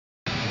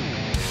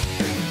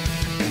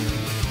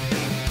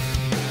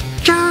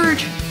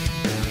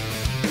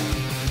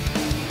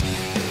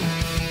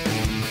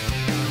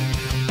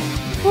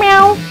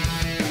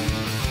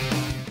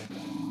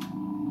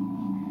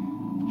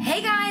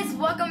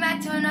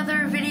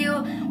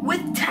video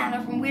with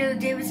Tyler from Wheeler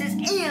Davis's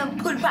and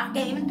Puddingpop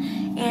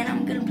Gaming, and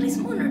I'm gonna play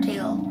some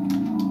Undertale.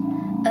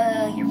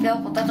 Your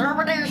failed with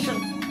determination.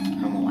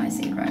 I don't know why I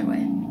say it right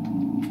away.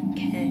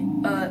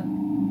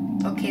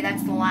 Okay,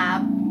 that's the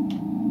lab.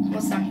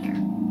 What's down here?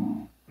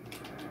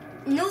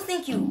 No,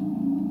 thank you.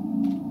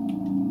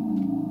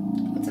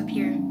 What's up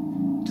here?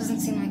 Doesn't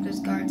seem like those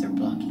guards are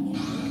blocking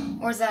it.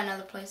 Or is that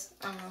another place?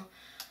 I don't know.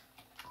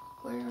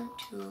 Where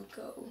to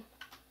go?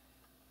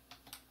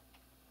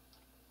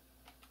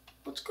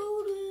 Let's go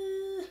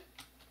to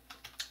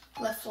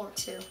left floor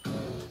 2.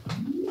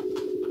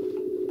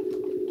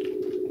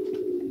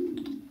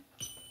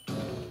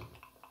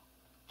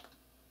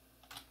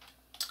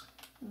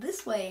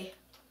 This way.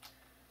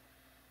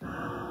 No,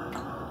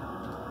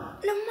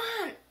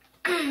 man.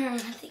 I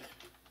think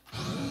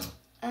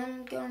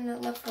I'm going to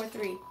left floor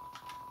 3.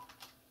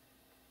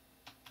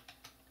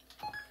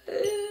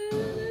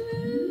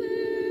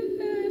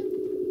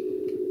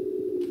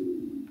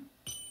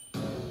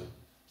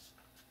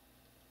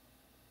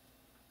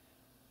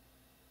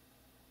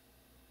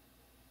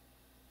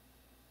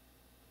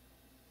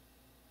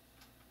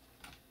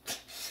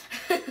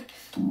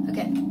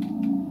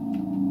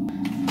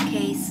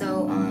 Okay,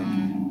 so,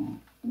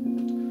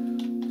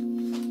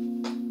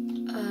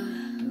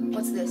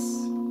 what's this?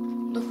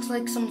 Looks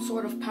like some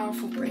sort of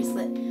powerful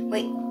bracelet.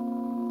 Wait,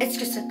 it's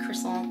just a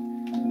crystal.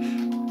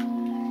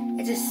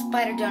 It's a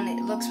spider donut.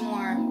 It looks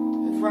more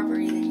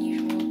rubbery than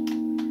usual.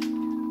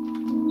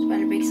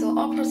 Spider bake, so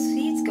all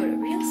proceeds go to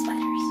real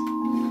spiders.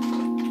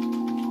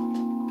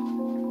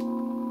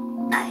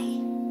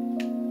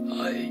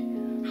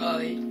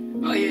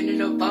 I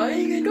ended up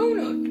buying a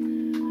donut.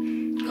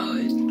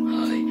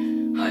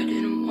 I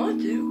didn't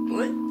want to,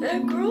 but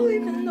that girl,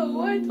 even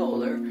though I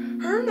told her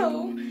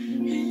no,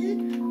 he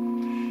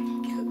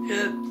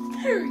kept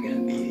staring at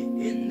me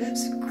in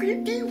this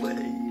creepy way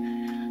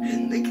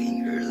and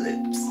licking her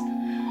lips.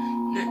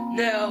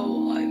 Now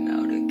I'm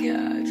out of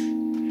cash.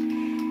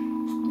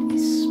 A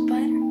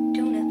spider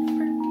donut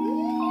for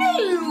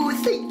No,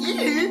 thank you.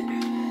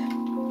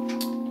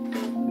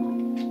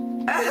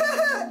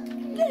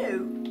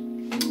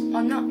 No.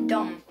 I'm not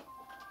dumb.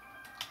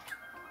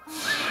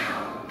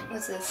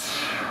 What's this?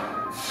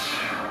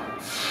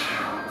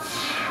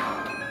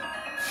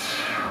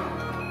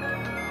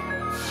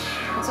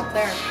 What's up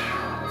there?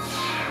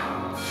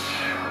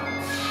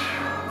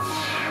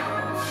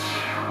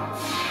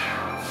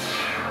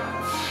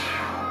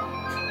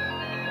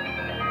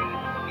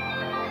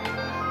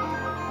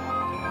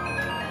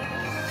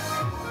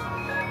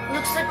 It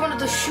looks like one of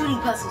those shooting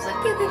puzzles,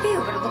 like pew pew pew,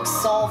 but it looks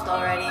solved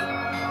already.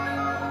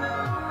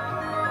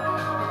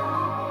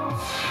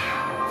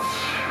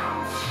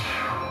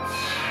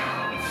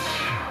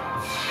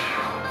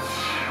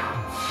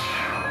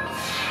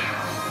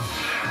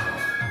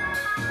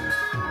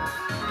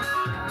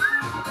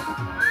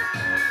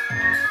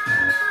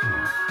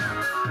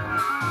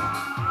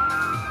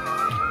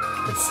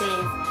 Let's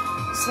save.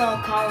 Smell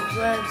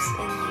cobwebs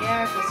in the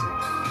air because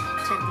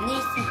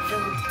determination,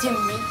 filled with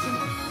determination.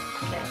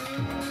 Okay.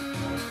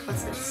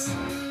 What's this?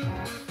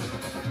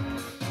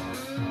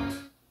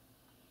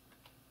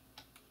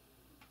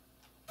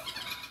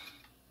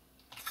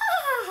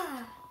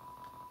 Ah!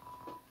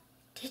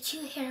 Did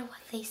you hear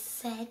what they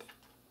said?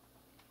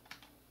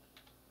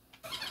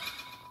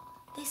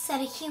 They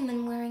said a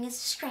human wearing a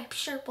striped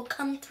shirt will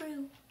come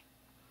through.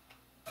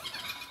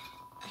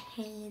 I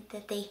heard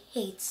that they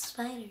hate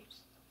spiders.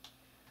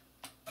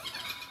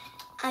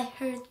 I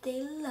heard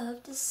they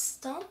love to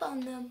stomp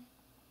on them.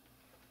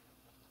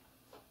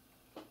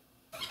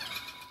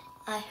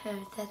 I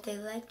heard that they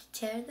like to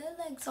tear their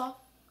legs off.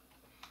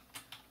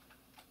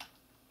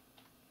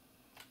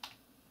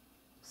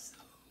 So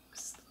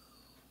slow.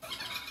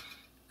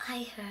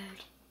 I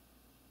heard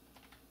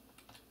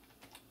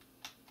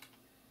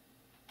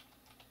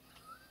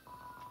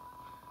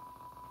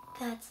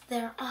that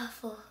they're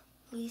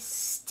awfully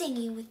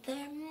stingy with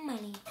their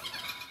money.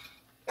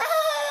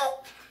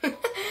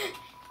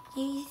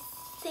 You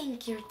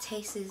think your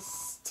taste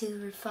is too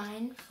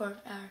refined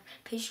for our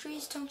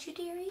pastries, don't you,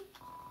 dearie?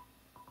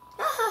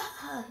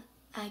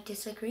 I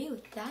disagree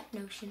with that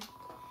notion.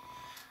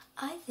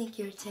 I think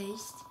your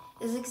taste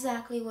is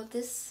exactly what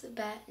this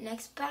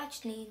next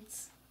batch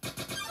needs.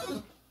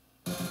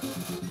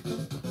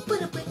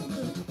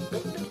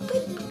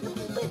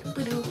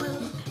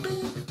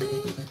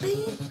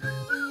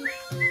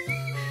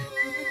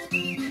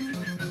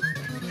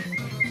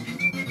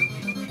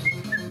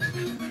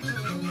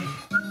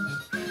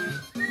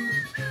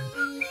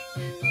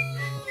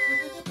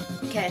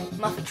 Okay,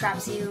 Muffet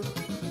traps you.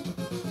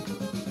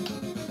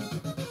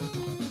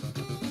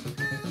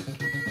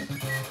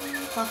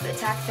 Muffet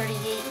attack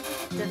 38,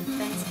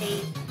 defense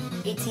 8,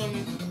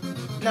 18.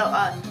 No,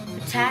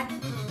 attack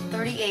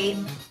 38,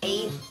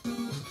 8,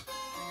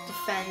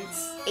 defense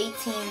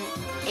 18,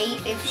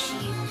 8 if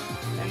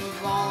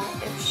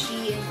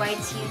she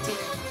invites you to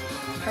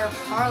her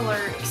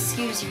parlor,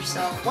 excuse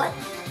yourself. What?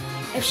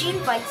 If she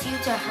invites you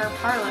to her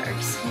parlor,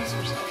 excuse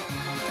yourself.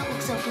 Don't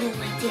look so blue,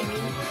 my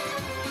dearie.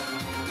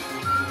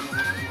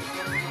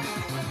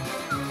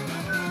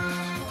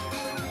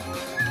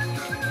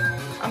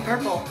 I'm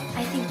purple.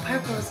 I think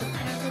purple is a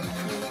better look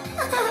for you.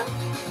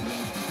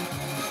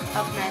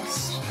 Up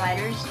next,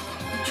 spiders.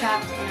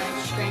 Trapped in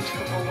a strange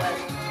purple web.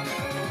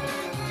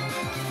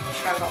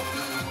 Struggle.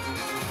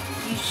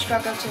 You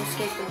struggle to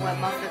escape the web.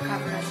 Muffet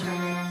covers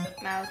her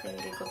mouth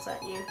and giggles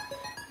at you.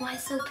 Why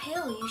so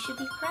pale? You should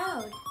be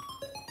proud.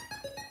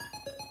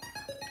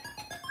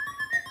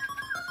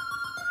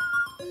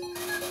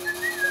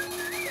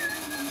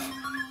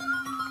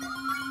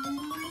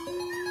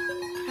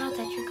 Proud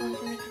that you're going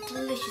to make a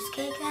delicious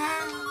cake.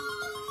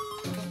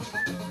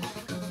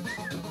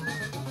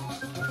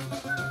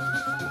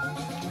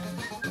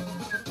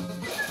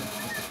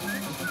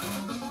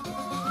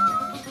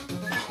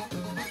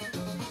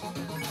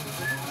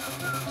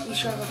 You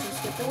struggle to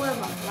escape the web.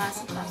 Muffet laughs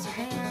and claps her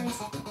hands.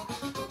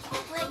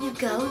 Let you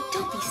go.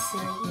 Don't be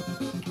silly.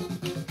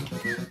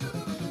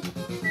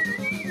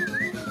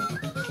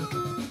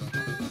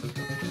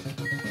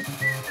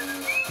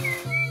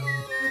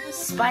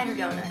 Spider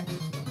donut.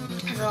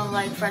 It's all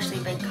like freshly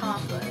baked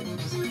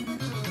cobwebs.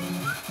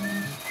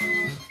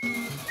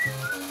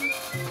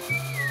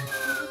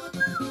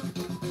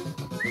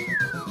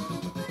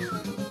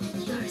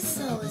 Your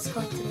soul is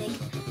going to make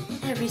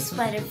every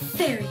spider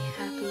very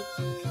happy.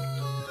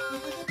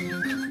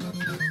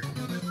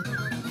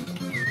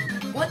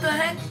 What the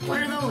heck?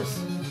 What are those?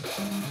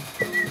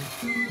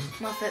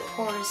 Muffet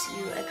pours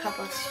you a cup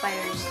of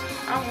spiders.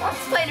 I don't want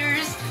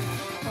spiders!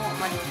 I want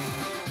money.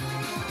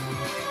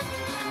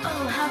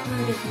 Oh, how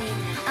rude of me.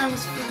 I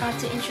almost forgot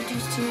to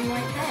introduce to you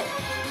my pet.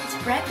 It's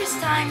breakfast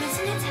time,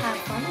 isn't it? Have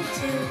fun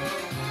too.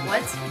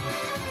 What?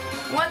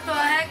 What the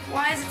heck?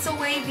 Why is it so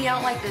wavy? I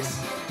don't like this.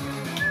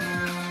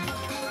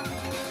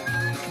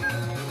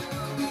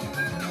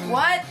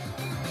 What?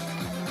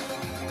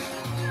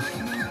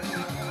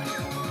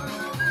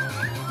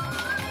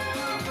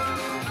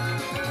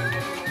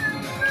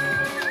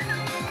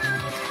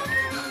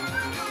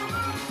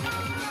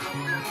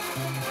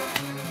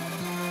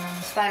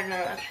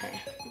 Spider-Man, okay.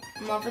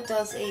 Muffet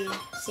does a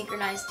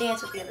synchronized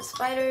dance with the other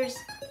spiders.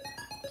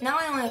 Now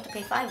I only have to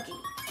pay 5G.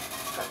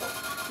 Struggle.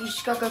 You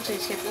struggle to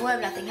escape the web,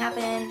 nothing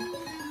happened.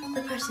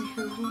 The person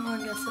who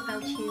warned us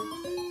about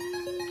you.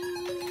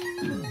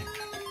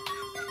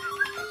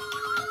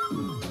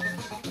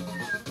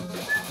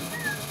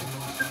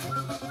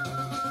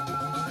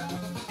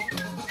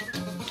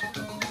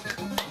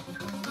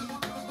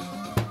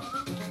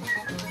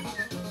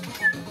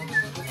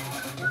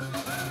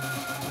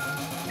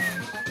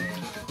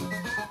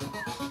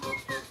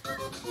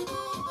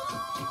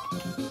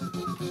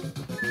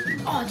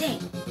 Oh, dang.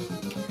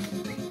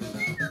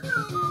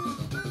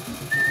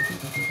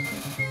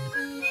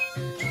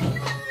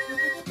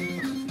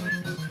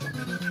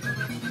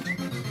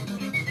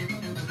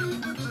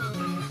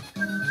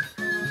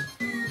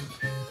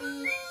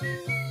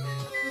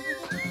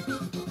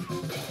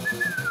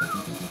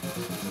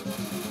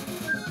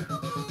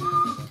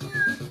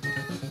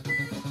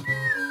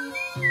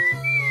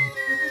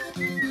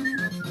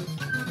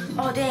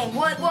 Oh, dang.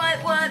 What?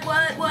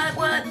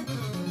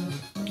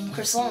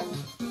 Croissant.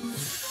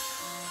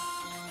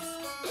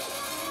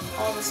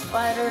 All the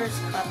spiders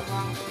clap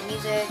along to the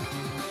music.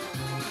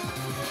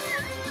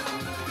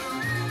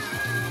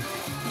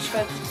 You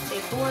struggle to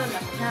save the web,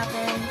 nothing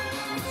happened.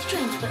 It's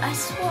strange, but I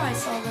swore I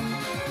saw them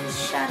as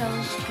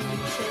shadows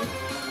changing shape.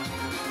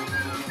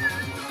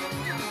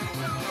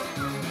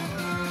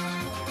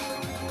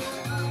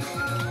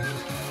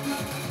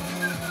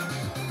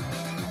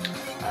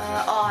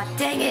 Aw,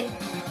 dang it!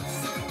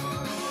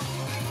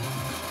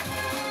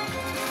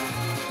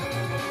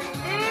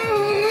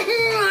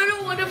 I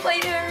don't want to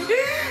fight her!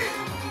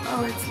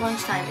 Oh, it's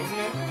lunchtime, isn't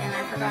it? And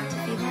I forgot to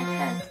feed my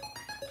pet.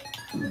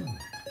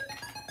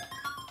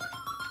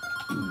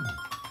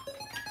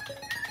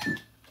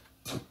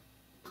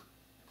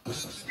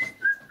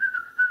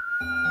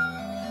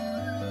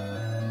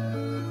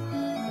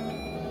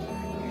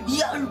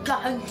 You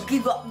can't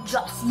give up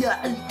just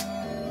yet.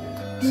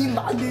 The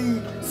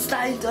money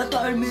stays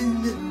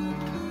determined.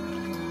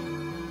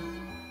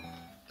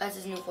 That's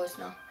his new voice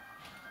now.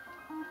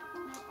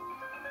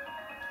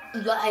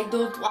 I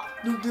don't want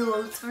to do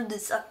it for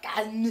this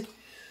again.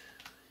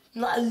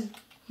 No.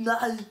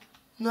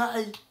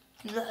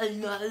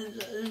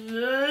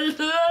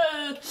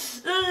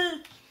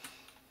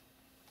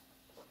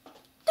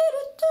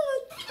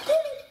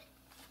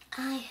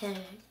 I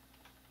heard.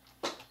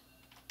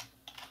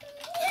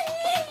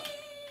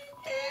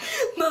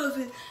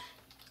 Muffet.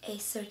 A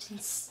certain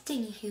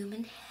stingy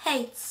human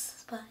hates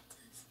spiders.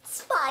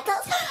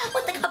 Spiders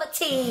with a cup of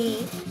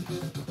tea.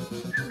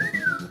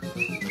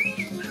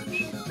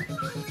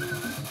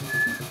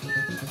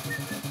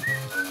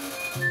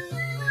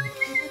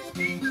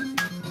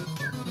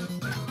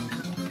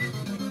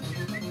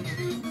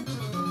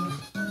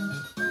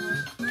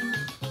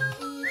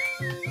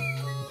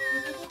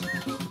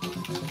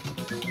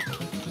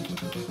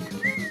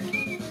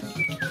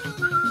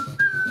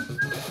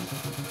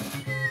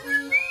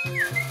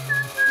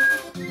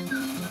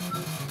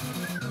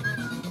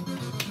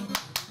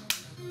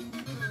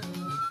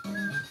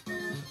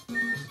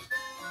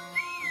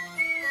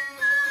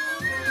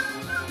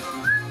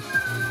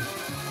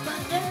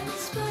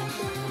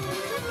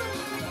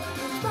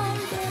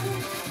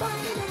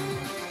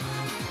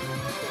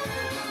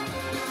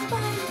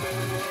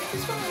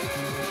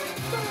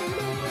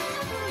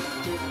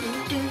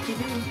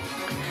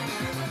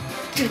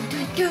 Dun,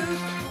 dun, dun.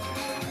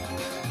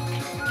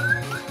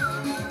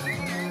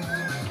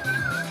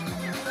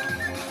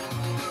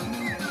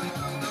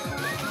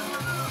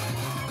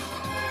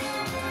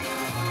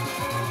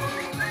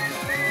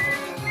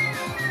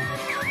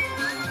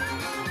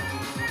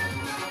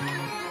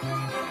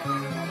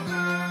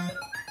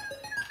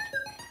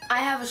 I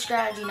have a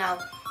strategy now.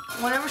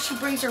 Whenever she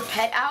brings her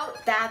pet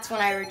out, that's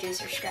when I reduce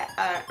her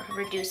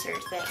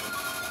thing.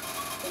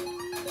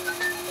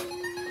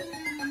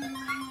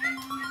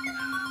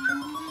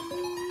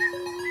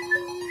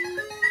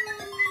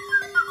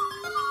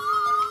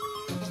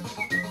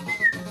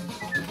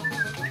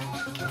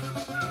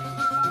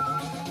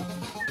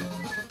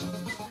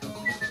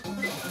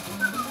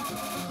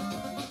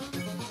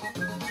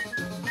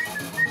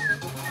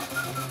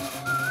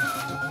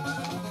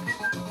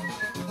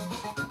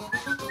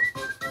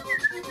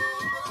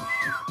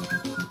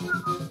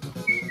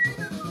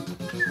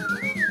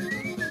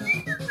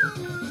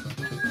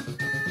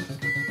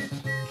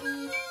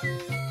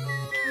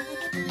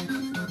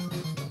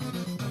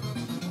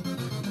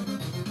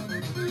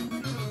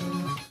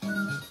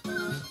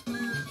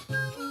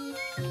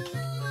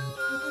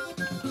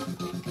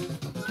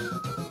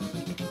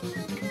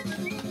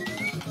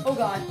 Oh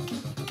god.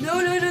 No,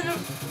 no, no, no.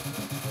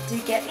 Did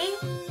it get me?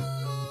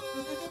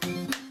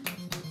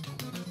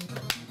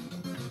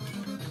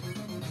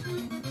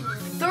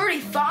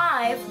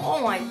 $35?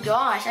 Oh my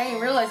gosh, I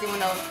didn't realize it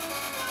went up.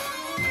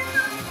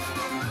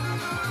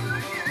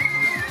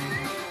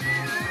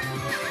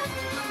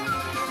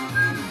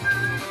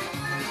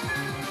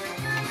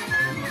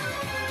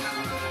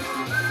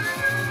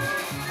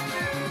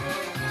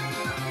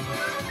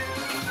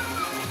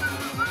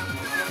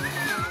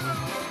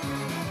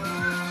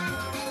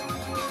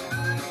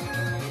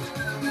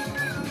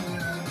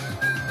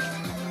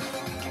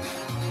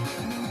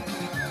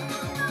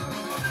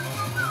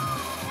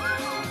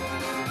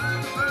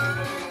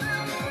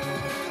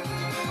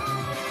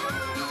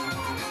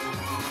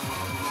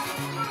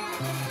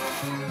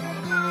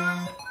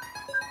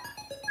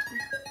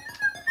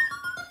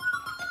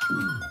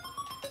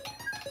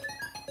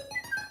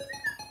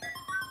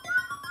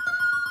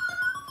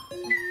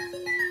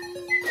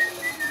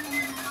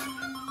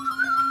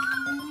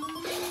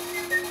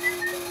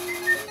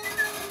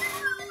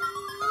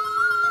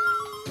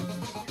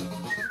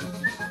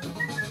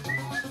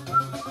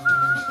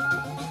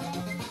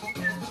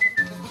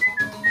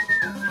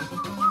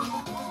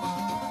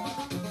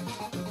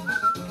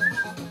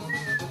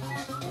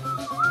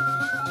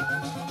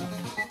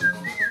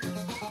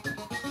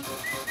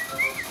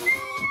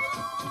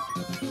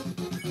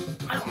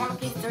 I don't want to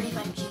pay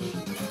 35G.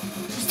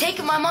 She's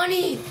taking my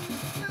money!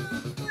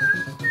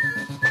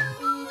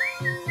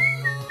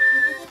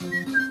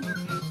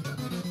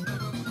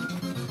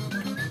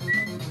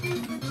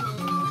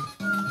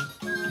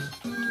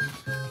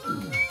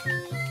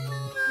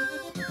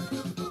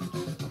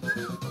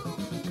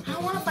 I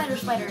don't want to fight her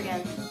spider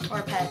again. Or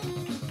a pet.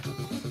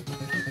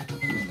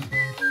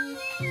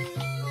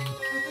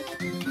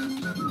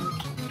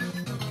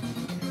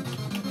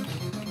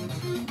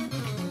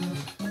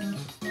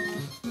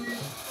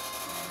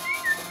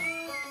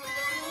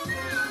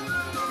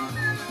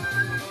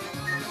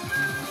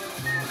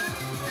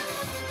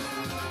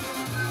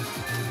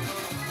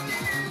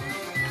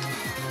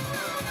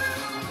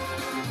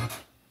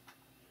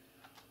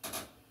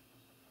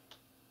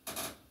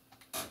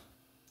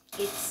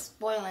 It's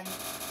boiling.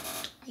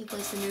 You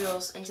place the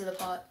noodles into the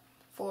pot.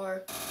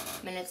 4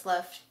 minutes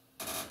left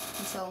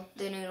until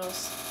the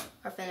noodles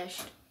are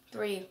finished.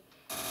 3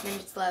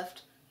 minutes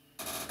left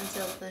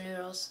until the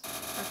noodles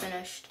are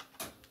finished.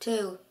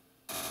 2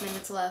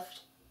 minutes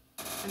left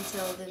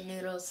until the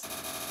noodles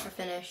are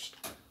finished.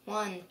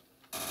 1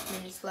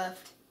 minute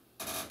left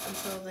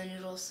until the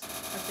noodles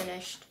are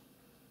finished.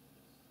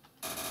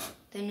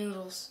 The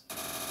noodles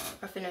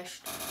are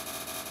finished.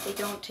 They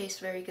don't taste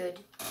very good.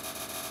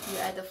 You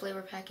add the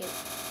flavor packet.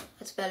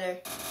 That's better.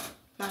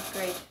 Not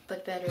great,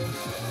 but better.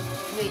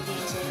 Wait, the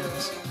instant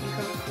noodles. You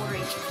cook 4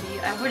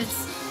 HP.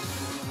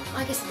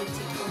 I guess it would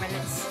take 4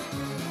 minutes.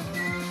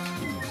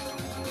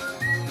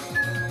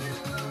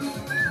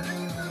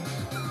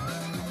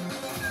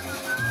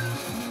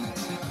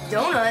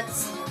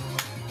 Donuts?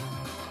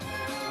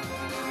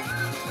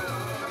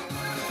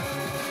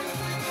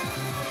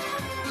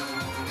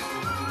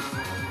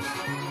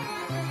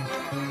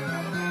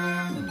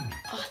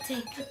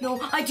 No,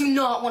 I do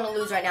not want to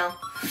lose right now.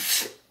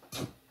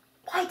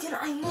 Why didn't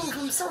I move?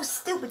 I'm so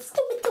stupid.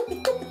 Stupid.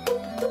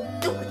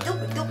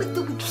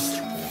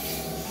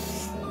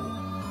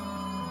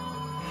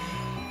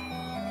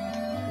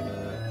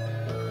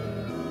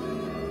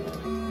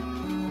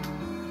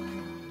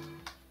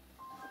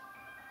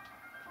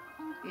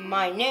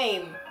 My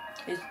name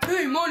is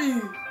Hey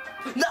Money.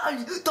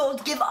 No,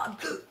 don't give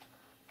up.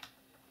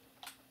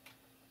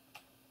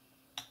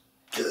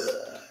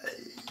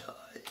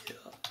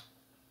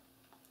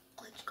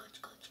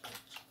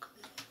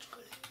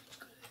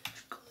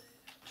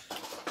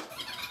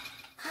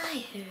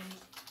 I heard.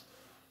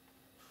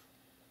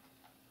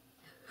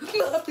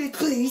 Muffet,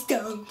 please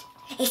don't.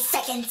 A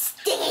second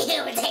sticky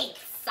would take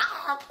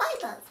some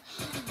fighters.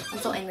 I'm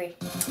so angry.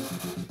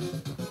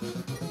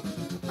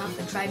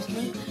 Muffet drives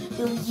me.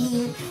 Oh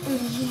yeah, oh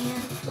yeah.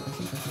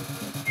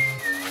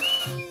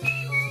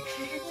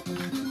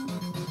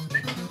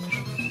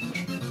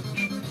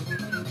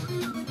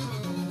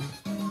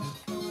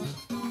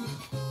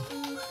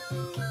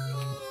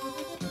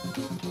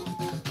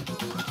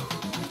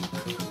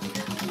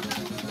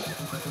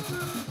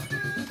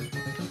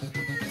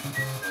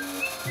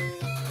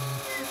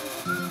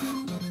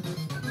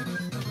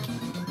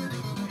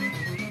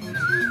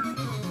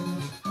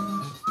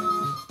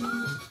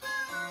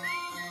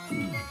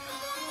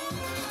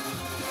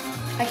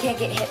 I can't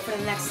get hit for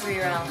the next 3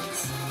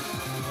 rounds.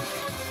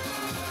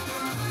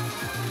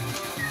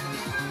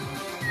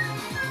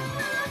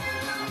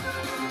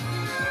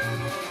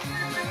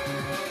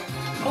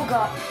 Oh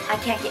god, I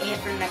can't get hit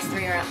for the next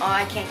 3 rounds. Oh,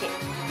 I can't get...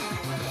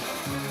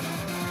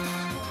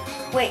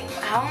 Wait,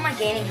 how am I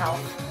gaining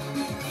health?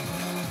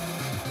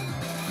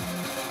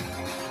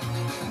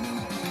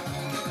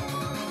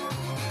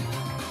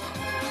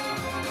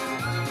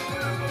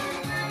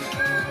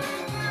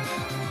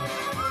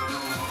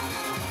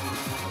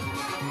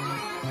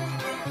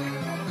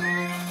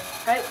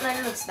 Right when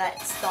I looks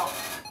that, stop.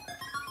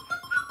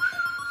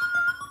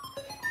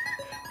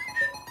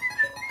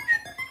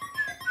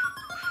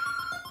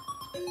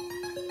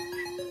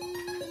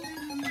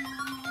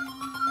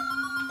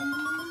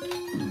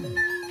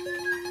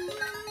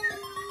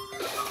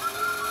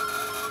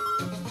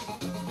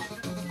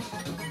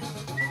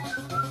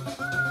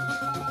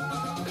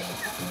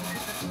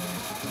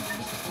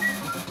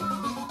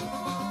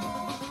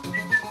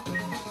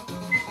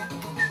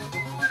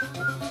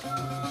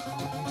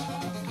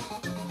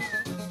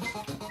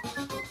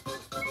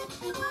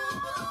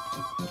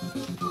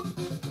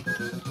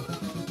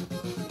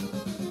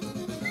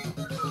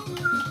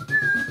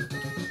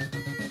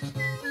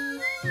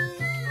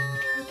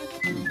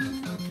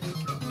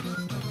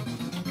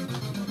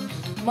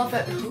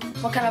 Muffet,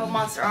 what kind of a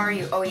monster are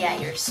you? Oh yeah,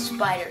 you're a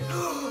spider.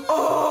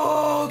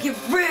 Oh, get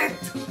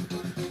wrecked!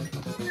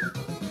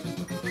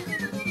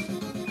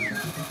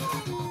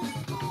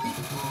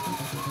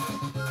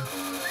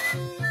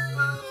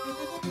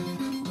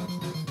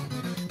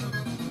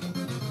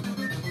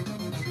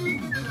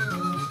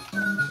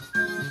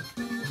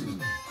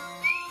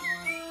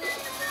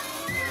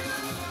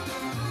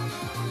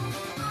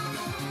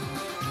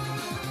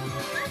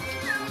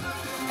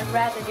 I'd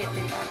rather get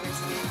the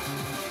joggers, dude.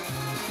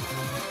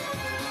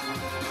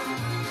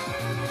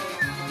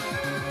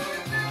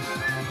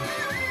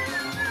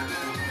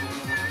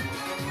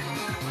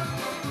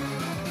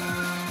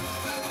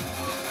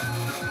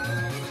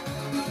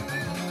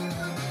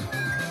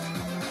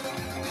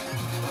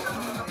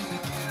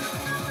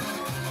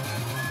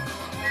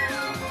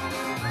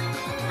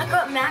 I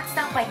got maxed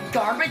out by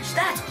garbage?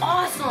 That's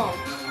awesome!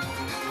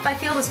 If I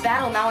fail this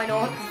battle now, I know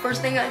what the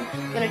first thing I'm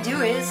gonna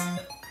do is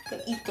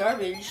gonna eat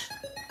garbage.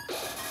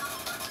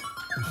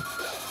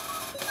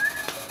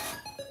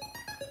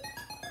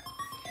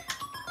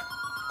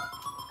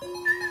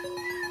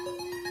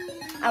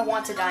 I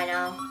want to die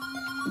now.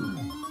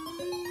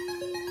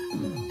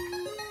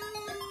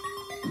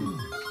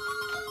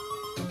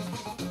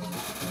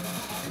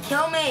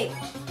 Kill me!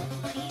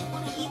 I didn't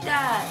want to eat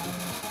that.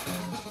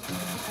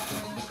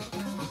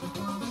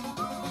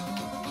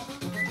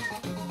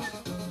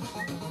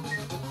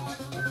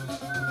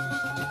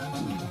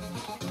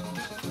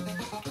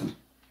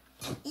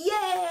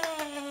 Yay!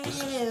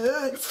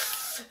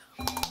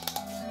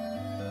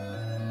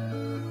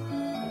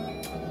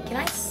 Can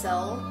I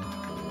sell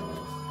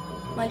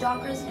my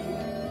dog residue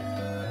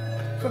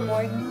for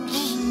more?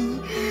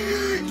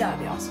 That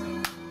would be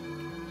awesome.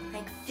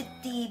 Like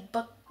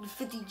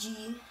 50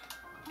 G,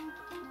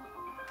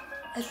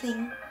 I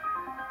think.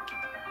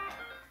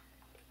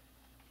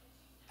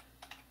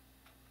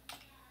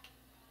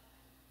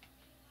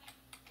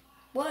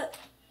 What?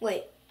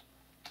 Wait.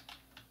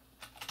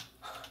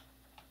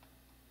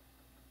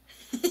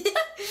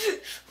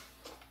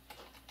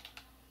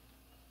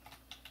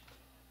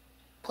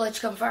 Glitch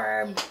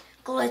confirmed.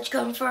 Glitch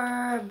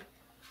confirmed.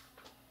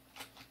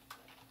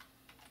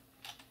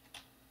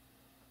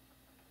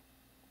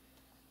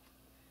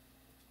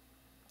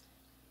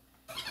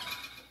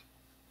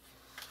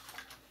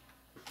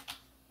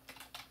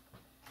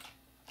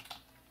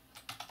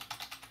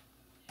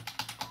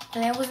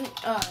 And I wasn't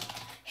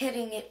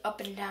hitting it up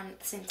and down at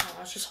the same time.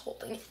 I was just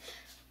holding it.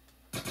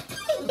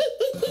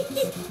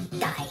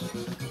 Die.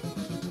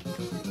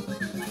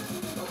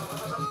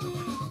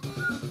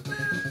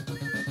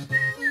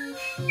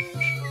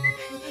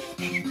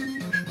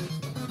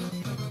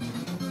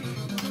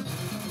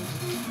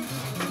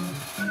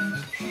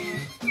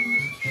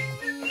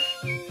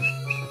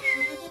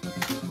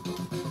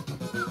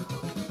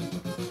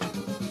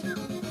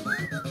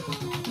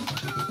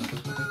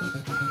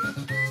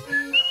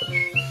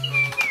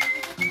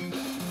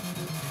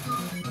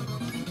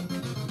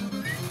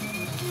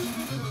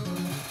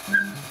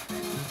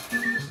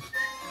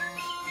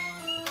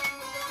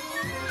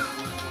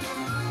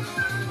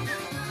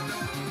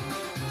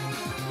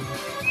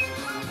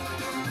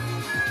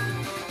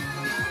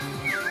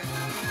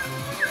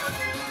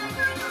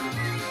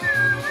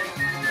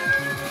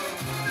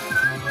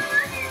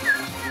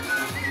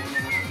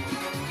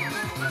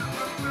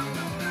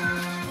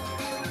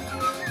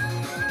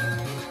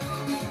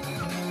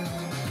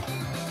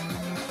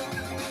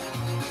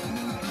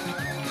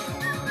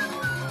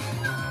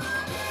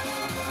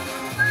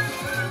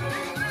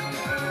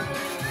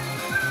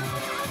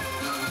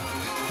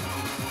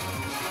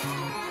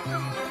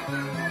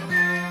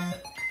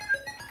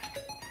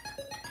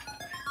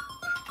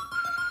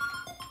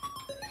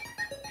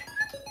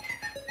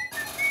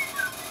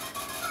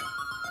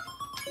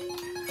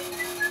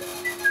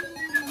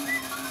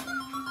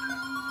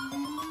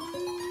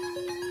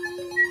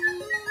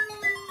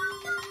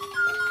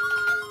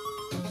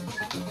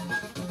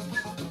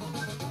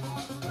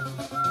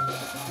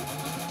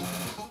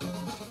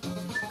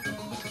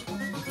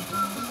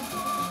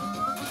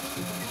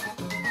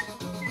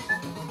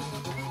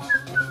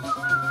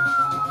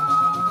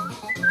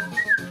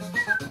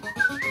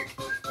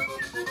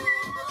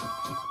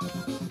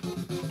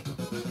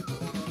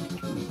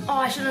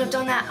 I shouldn't have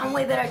done that. I'm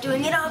way better at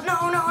doing it up.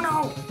 No, no,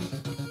 no.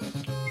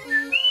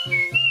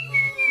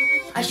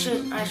 I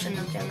shouldn't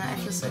have done that.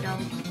 I feel so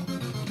dumb.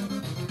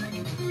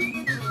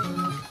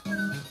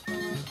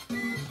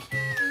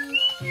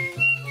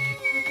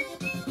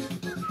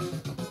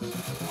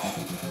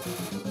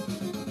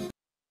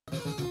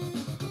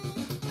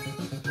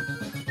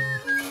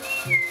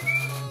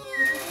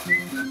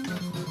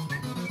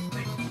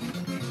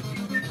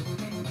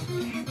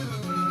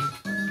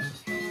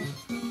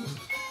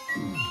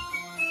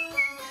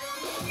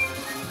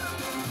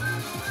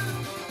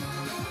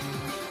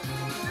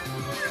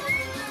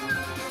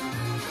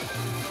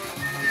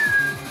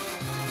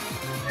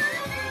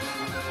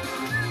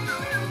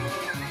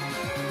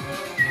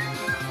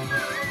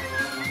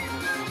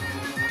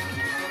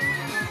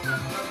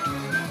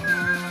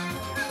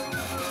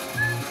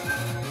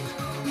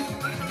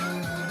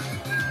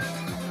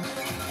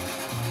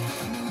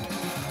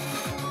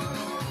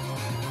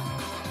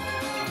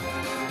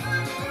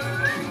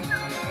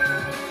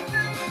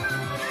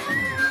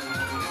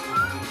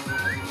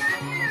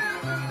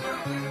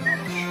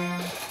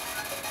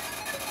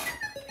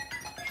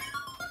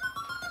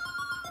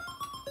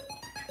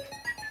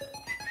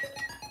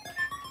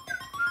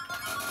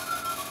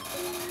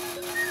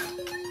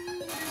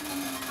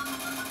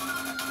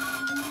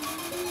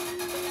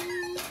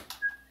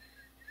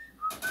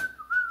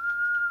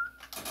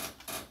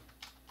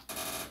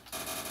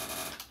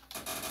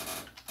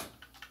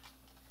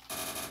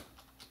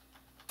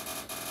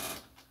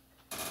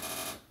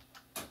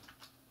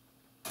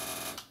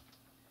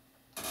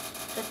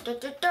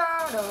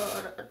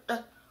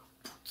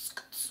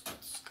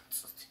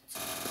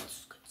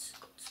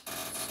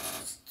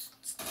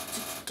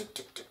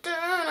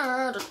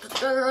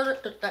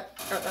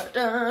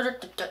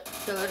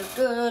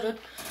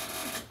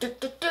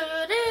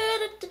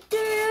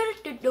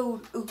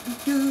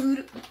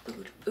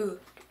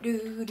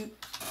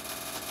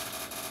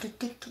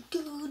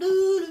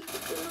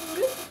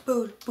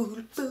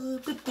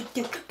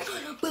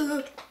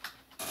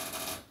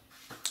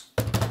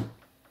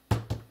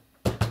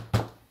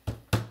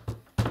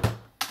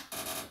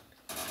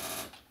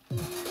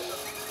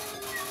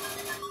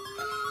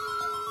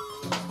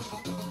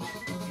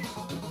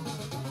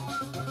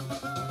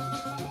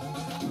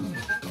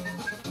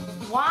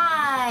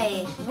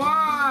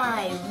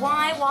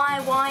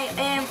 Why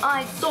am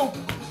I so...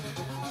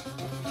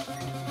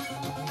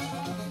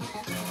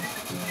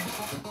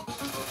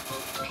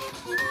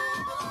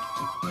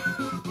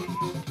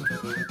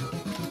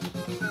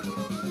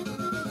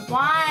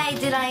 Why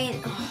did I...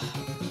 Oh,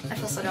 I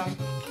feel so dumb.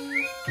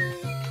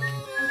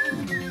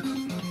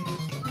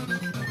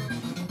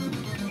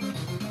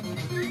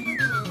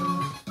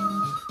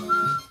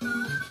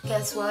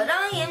 Guess what?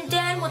 I am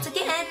dead once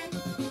again.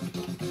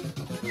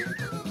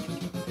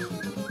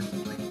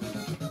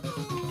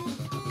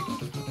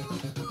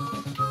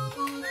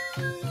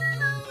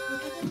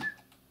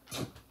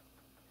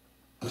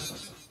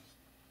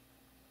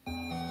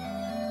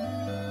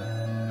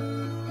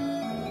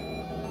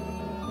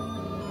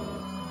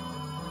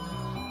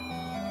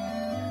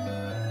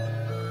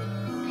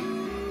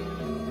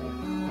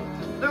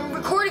 Been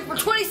recording for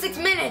 26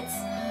 minutes.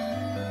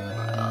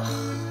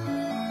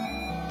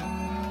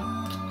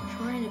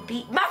 Trying to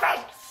beat Muffet.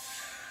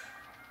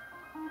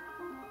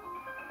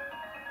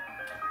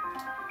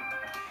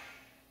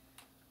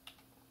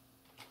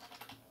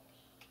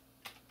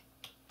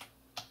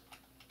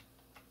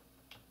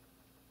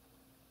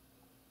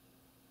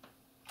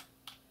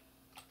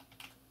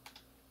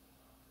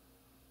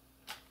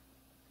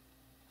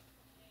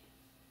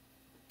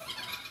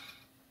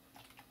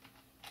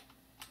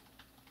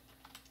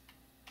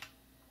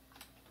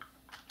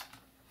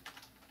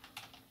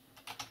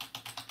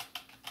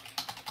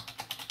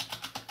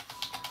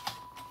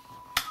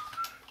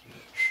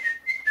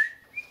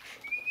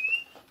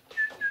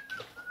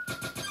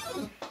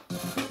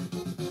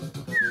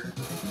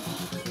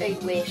 I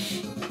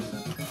wish.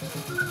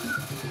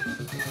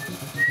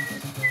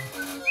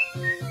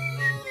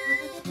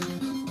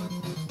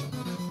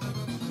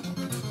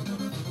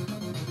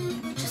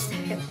 Just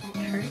that it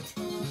won't hurt.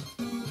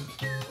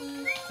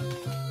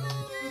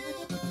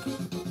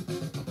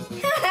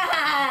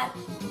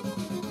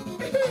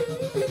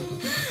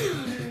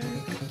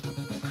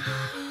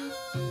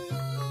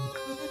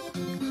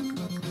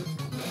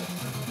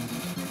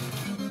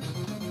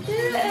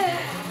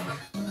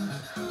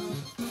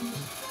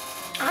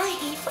 I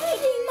hate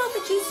fighting.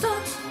 Muffet Cheese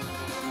sucks.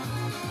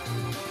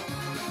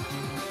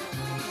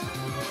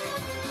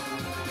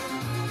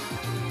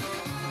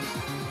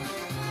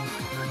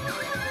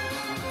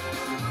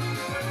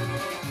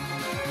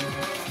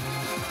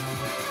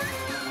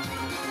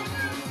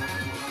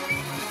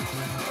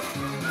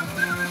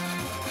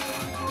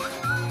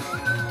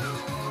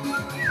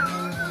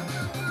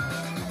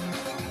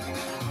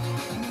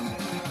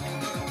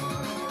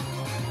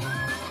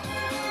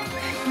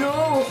 No,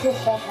 ha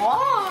ha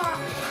ha.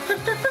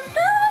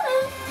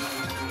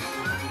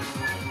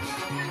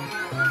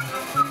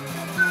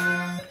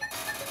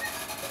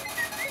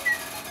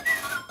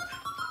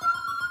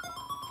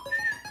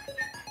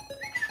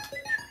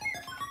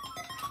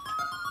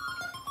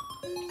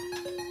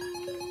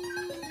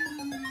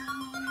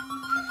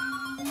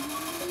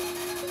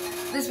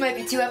 might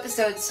be 2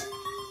 episodes.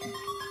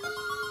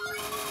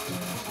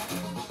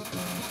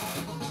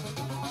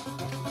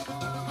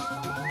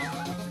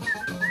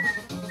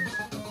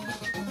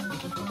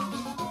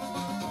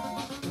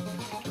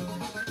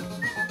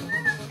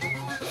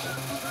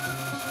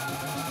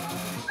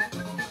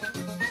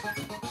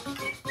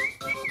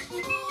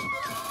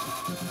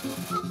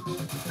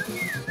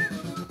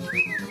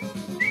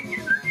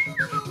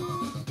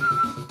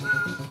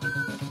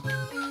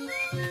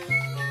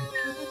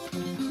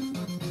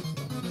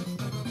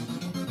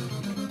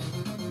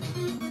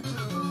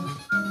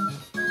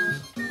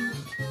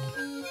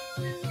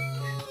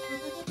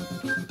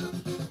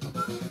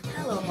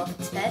 Hello,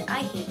 Muffet's pet.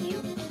 I hate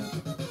you.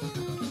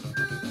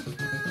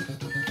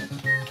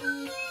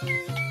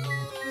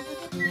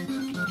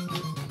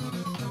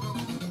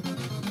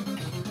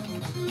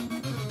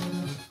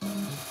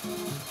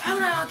 How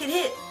did I not get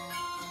hit?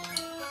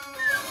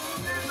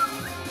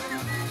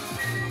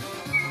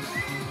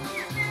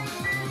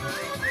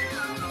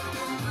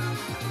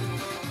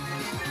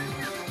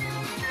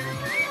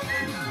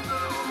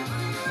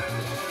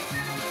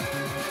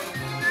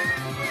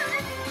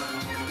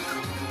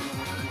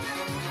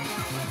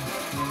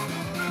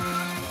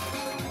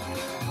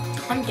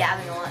 I'm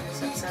gabbing a lot in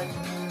this episode.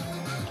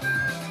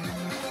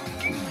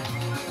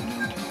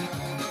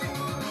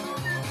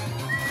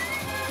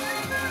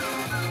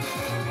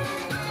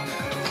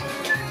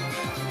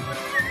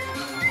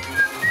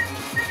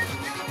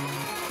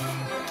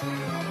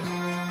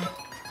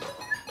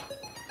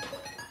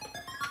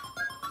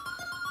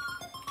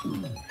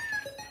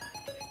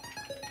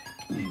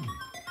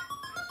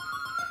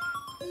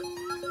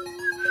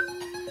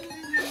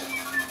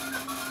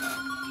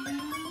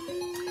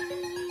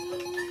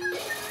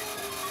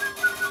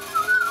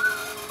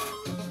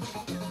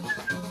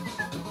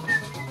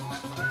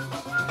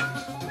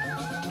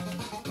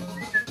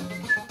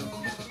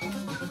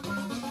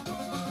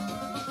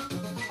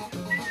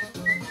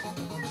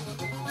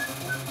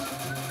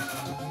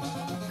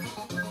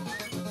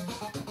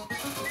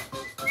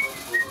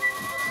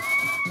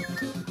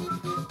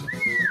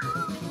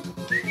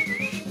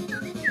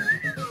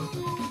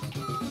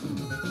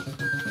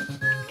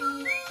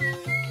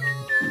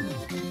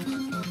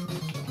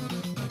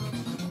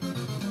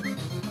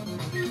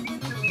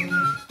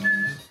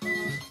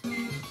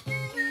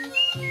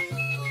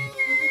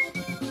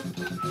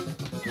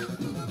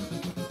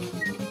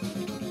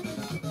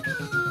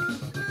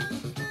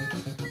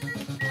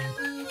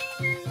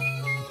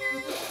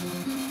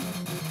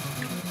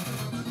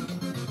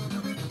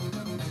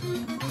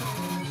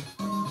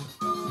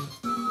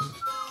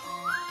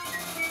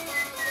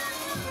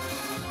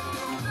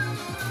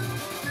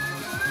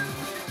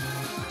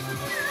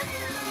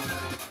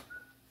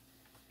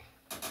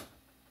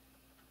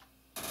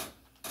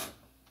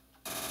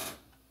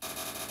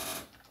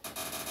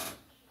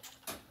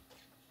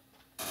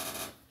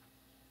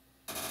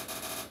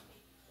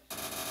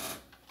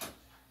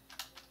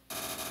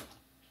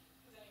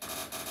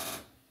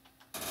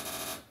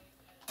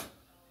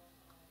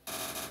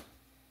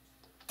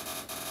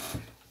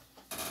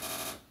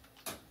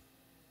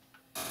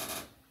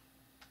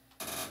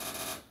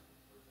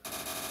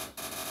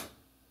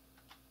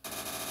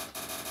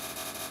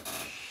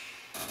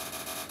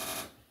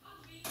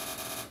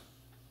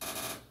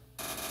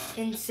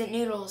 Instant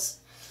noodles.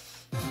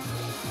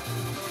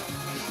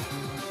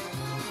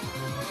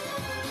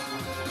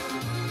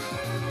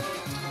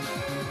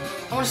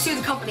 I want to sue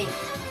the company.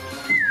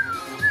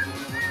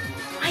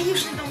 I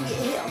usually don't get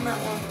hit on that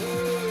one.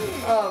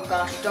 Oh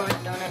gosh, don't it.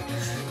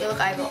 They look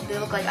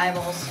like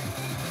eyeballs.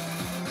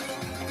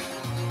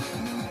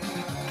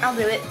 I'll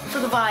do it for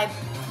the vibe.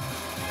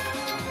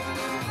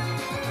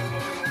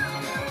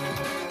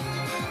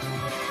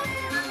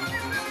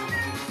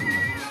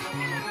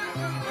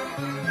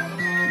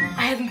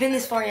 I haven't been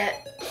this far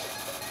yet.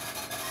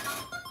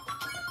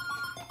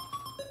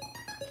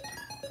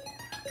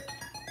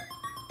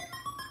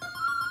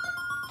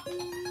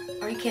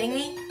 Are you kidding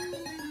me?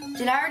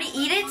 Did I already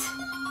eat it?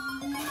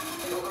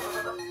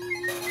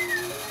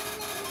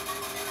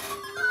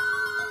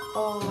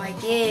 Oh, I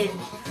did.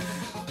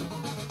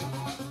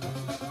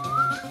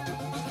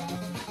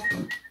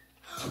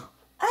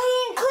 I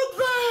didn't click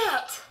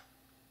that!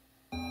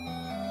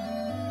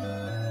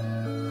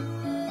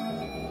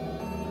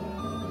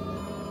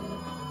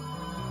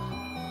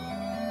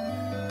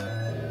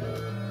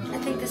 I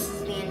think this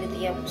is the end of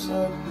the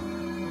episode.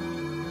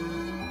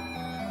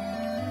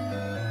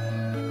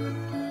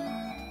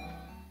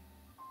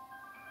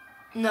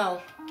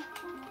 No.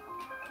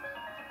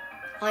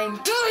 I'm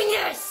doing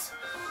this!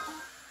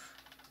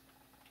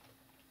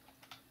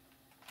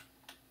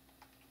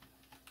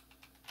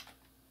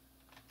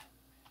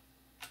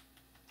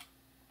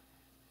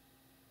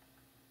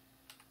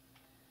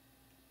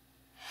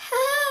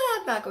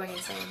 I'm not going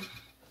insane.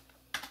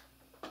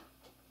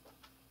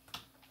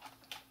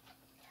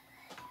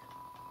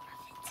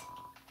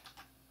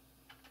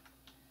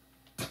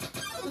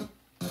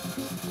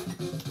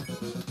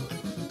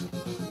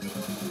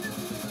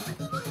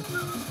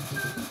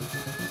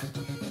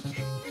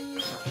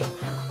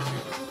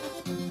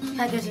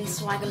 That gives me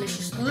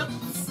swagalicious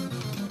looks.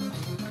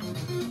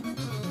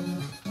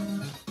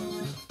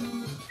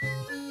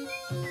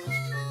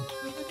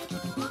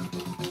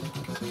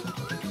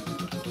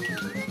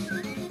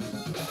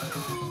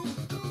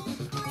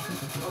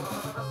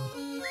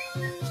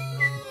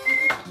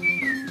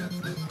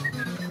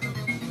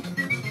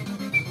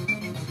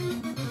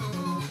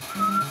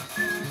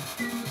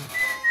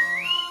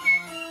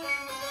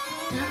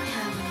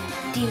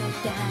 Dear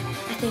Dad,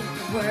 I think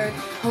the word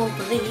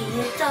hopefully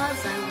it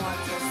does. I want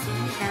to see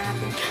it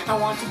happen. I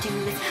want to do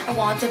this. I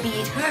want to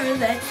beat her.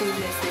 Let's do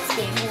this. This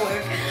game will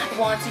work. I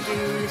want to do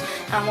this.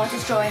 I want to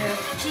destroy her.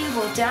 She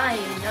will die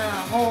in a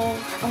hole.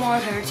 I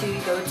want her to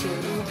go to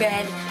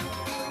bed.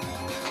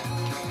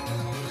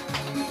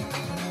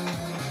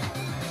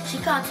 She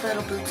got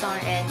little boots on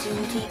and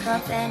 2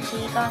 teacups, and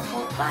she got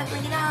 4 or 5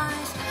 blinking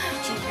eyes.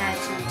 She has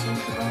 2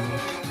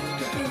 tinkerbones.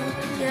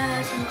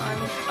 Yes, an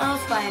army of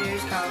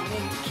spiders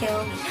coming to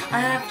kill me. I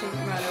have to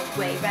run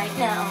away right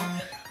now.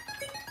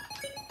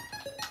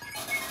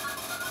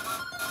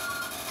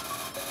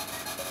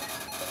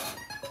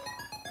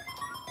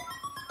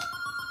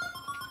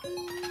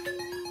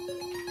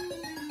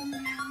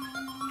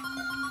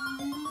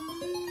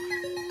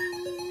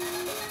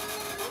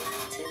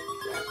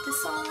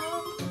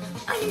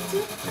 I need to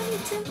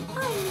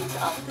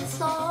up this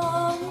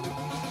song.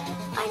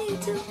 I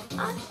need to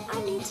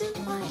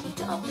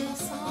up this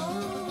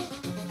song.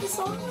 This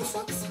song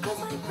sucks because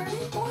I've heard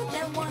it more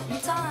than one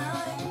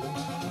time.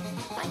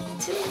 I need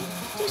to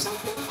do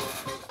something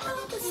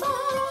about this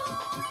song.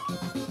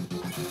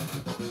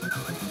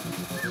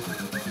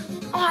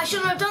 Oh, I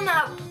shouldn't have done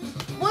that.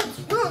 What's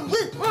wrong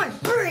with my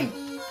brain?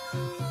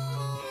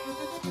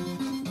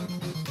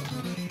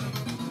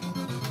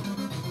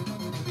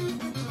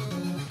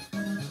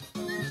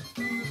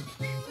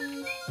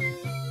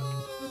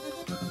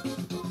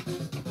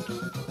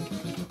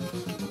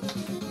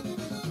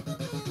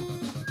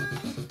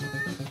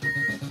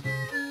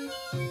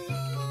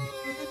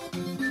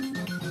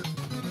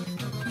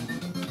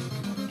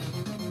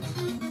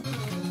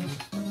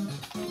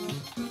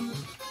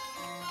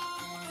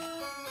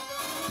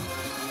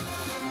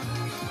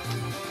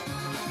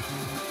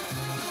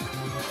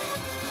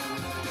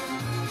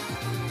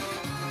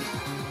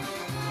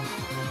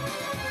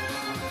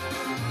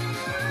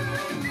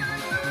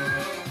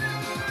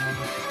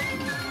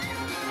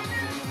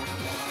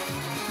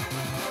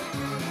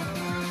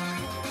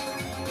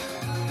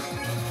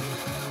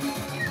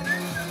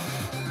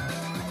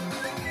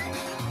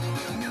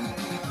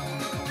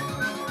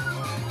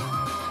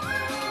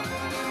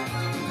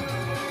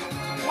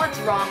 What's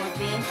wrong with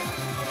me?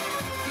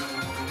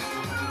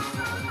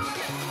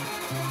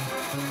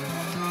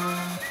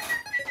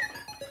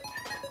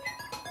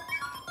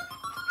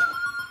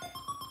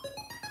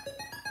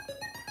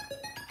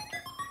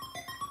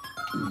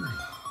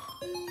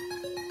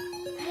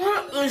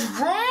 What is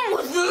wrong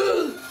with me?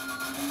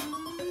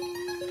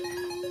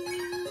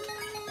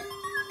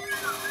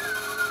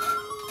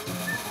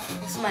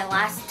 This is my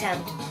last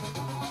attempt.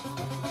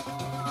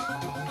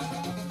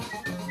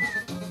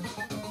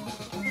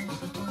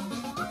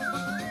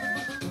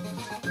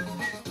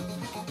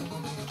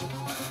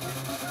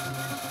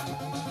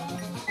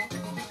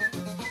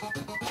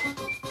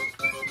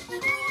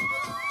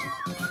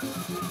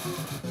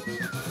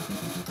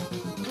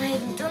 I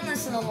haven't done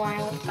this in a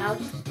while without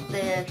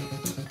the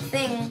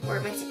thing where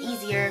it makes it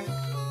easier.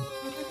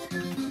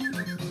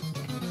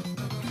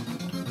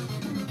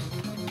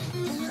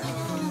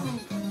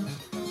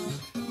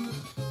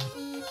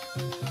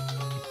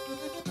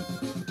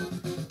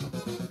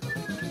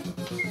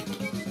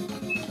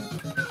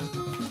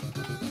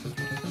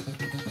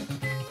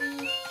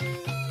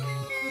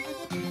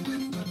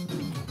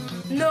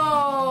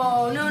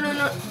 No, no, no, no,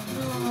 no.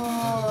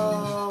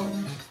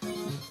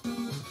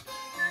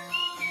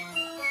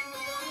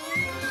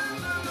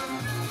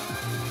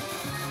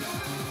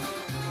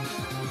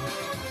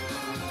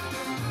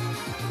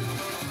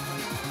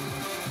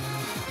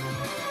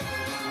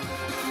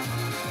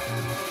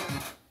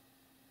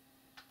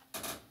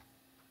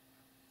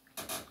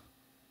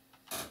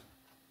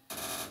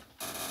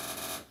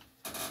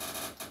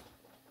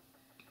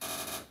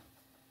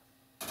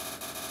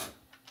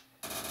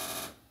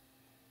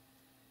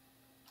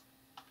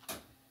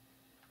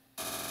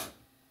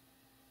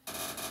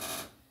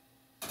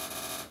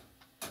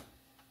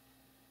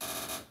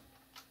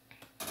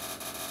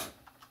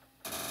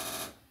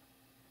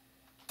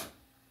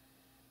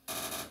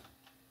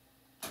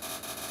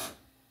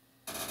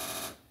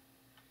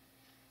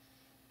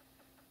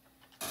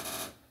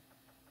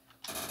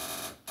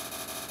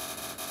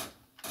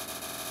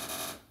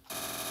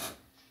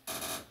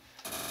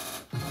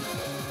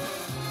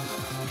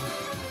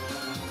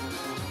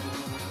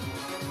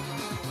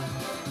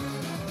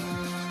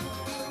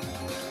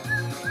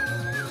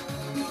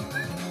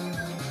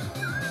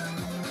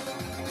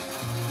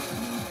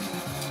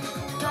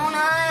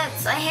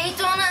 Donuts! I hate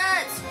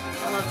donuts!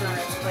 I love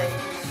donuts, but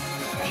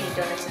I hate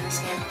donuts in this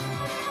game.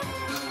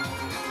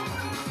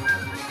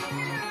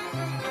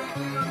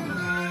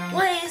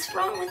 What is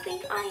What's wrong with me?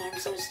 I am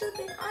so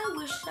stupid. I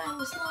wish I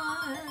was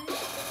live.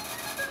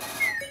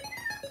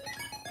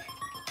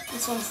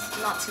 This one's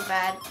not too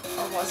bad.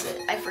 Or was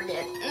it? I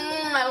forget.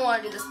 I don't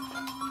want to do this.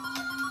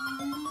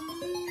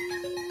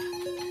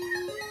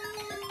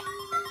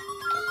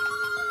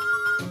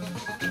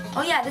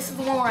 Oh yeah, this is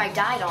the one where I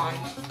died on.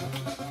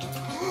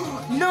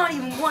 Not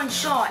even one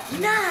shot.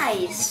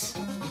 Nice!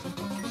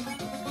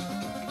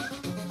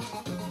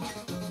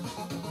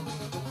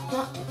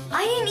 Well,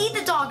 I didn't eat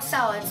the dog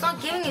salad. It's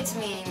not giving it to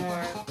me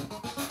anymore.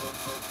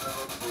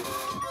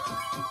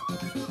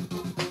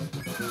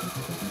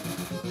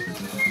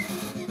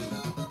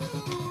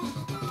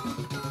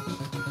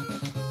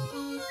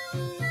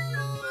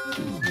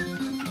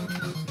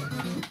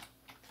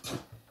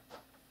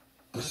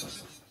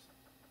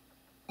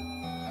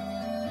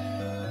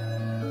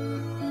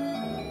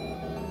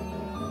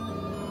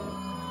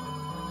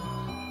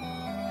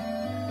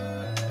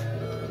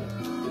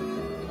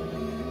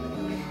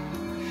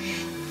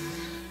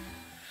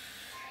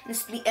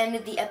 This is the end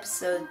of the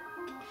episode.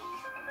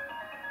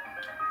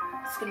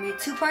 It's gonna be a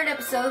two-part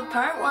episode.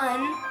 Part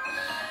 1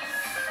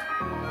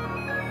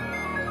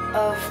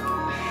 of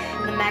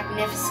the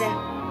magnificent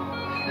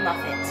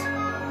Muffet.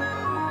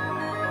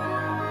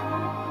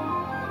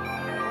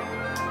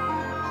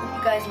 Hope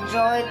you guys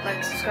enjoyed.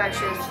 Like, subscribe,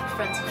 share with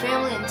friends and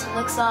family. Until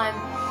next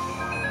time.